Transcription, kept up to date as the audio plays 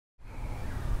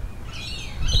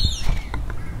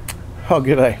Oh,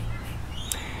 g'day.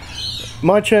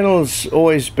 My channel's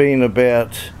always been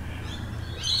about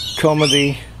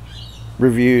comedy,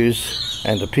 reviews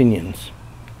and opinions.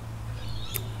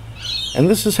 And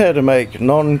this is how to make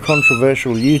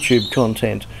non-controversial YouTube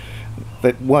content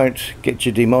that won't get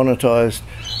you demonetized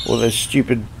or those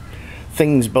stupid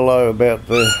things below about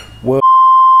the world.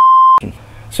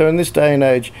 So in this day and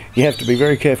age, you have to be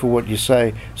very careful what you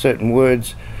say. Certain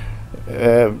words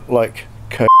like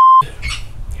c***,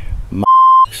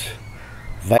 m***s,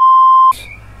 v***s,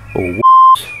 or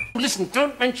w***s. Listen,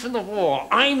 don't mention the war.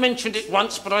 I mentioned it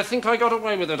once, but I think I got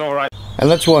away with it all right. And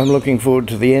that's why I'm looking forward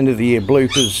to the end of the year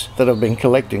bloopers that I've been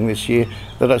collecting this year,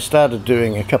 that I started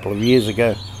doing a couple of years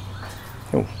ago.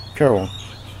 Oh, Carol.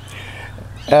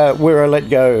 Where I let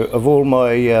go of all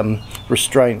my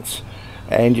restraints,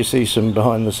 and you see some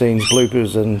behind the scenes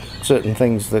bloopers and certain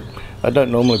things that I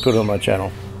don't normally put on my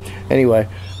channel. Anyway,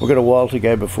 we've got a while to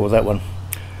go before that one.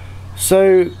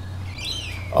 So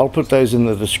I'll put those in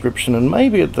the description and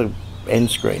maybe at the end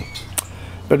screen.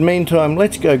 But meantime,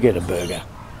 let's go get a burger.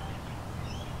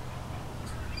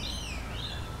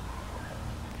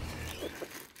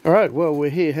 Alright, well, we're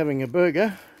here having a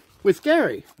burger with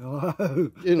Gary. Hello.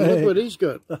 And look what he's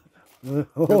got. I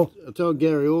told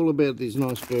Gary all about these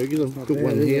nice burgers. I've got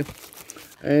one here.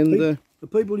 And the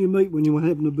people you meet when you're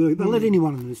having a burger, they'll let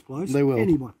anyone in this place. they will.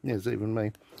 Anyone. Yes, even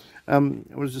me. I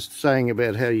was just saying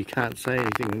about how you can't say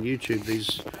anything on YouTube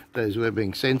these days without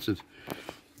being censored.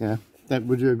 Yeah,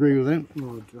 would you agree with that?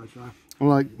 Oh, I'd say so.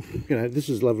 Like, you know, this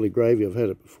is lovely gravy. I've had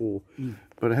it before,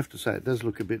 but I have to say it does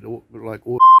look a bit like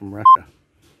from Russia.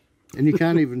 And you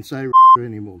can't even say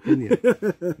anymore, can you?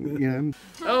 You know.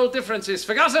 Old differences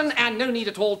forgotten, and no need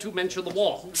at all to mention the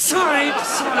war. Sorry.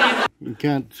 You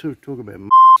can't talk about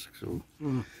masks or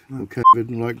COVID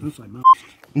and like.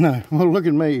 No, well, look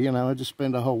at me. You know, I just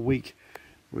spent a whole week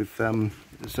with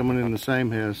someone in the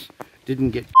same house.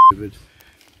 Didn't get COVID.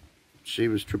 She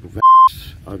was triple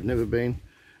vaxxed. I've never been,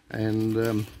 and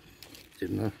I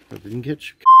didn't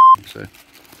catch COVID. So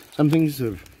some things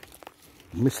are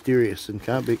mysterious and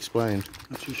can't be explained.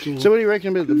 Sure. So what do you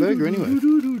reckon about the burger anyway?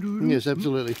 Yes,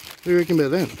 absolutely. What do you reckon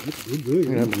about that? That's a good burger.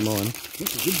 You don't mind.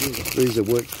 That's a good burger. These are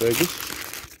work burgers.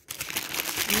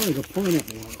 Oh, they've got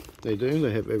pineapple on it. They do.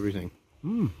 They have everything.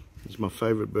 It's my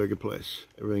favourite burger place.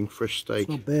 Everything fresh steak. It's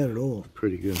not bad at all.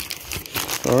 Pretty good.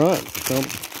 All right. Well,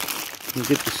 we'll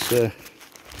get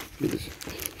this.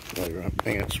 Oh, right.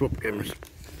 Hang on. Swap cameras.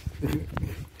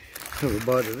 Have a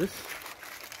bite of this.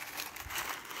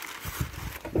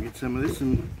 We'll get some of this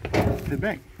and head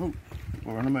back. Oh,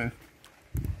 we're on a move.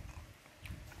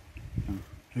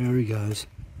 There he goes.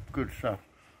 Good stuff.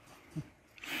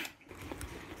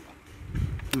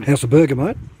 How's the burger,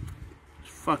 mate? It's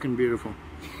fucking beautiful.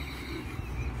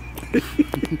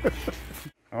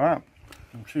 Alright,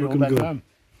 I'll see you all back home.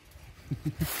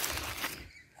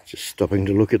 Just stopping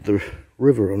to look at the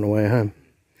river on the way home.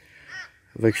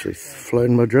 I've actually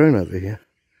flown my drone over here.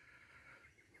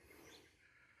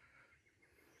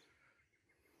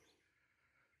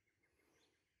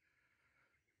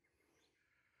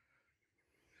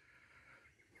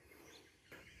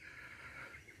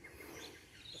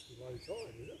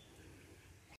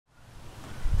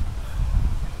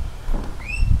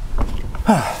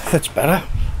 That's better.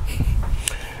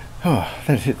 Oh,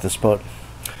 that hit the spot.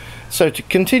 So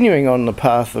continuing on the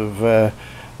path of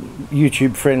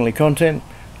YouTube friendly content,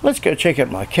 let's go check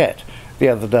out my cat the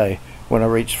other day when I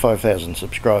reached 5,000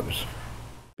 subscribers.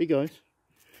 Big Eyes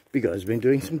has been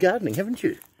doing some gardening, haven't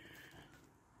you?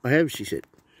 I have, she said,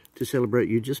 to celebrate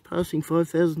you just passing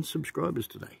 5,000 subscribers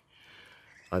today.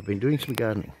 I've been doing some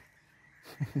gardening.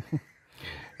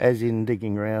 As in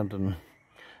digging around and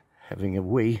having a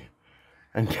wee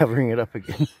and covering it up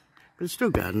again. But it's still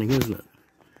gardening, isn't it?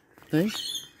 Hey?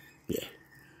 Yeah.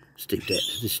 Steve Dad,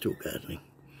 it is still gardening.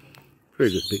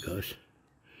 Very good, Big Eyes.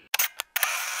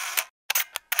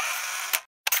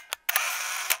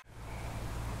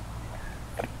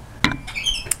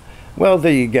 Well,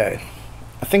 there you go.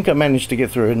 I think I managed to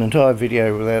get through an entire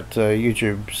video without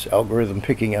YouTube's algorithm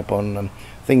picking up on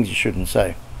things you shouldn't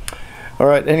say.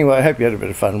 Alright, anyway, I hope you had a bit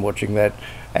of fun watching that.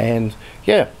 And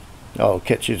yeah, I'll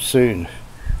catch you soon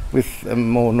with a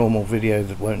more normal video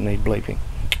that won't need bleeping.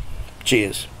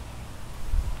 Cheers.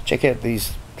 Check out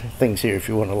these things here if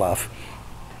you want to laugh.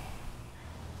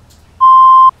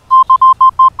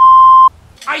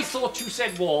 I thought you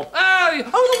said war. Oh,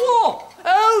 the war!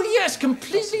 Oh, yes,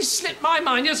 completely slipped my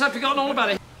mind. Yes, I've forgotten all about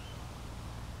it.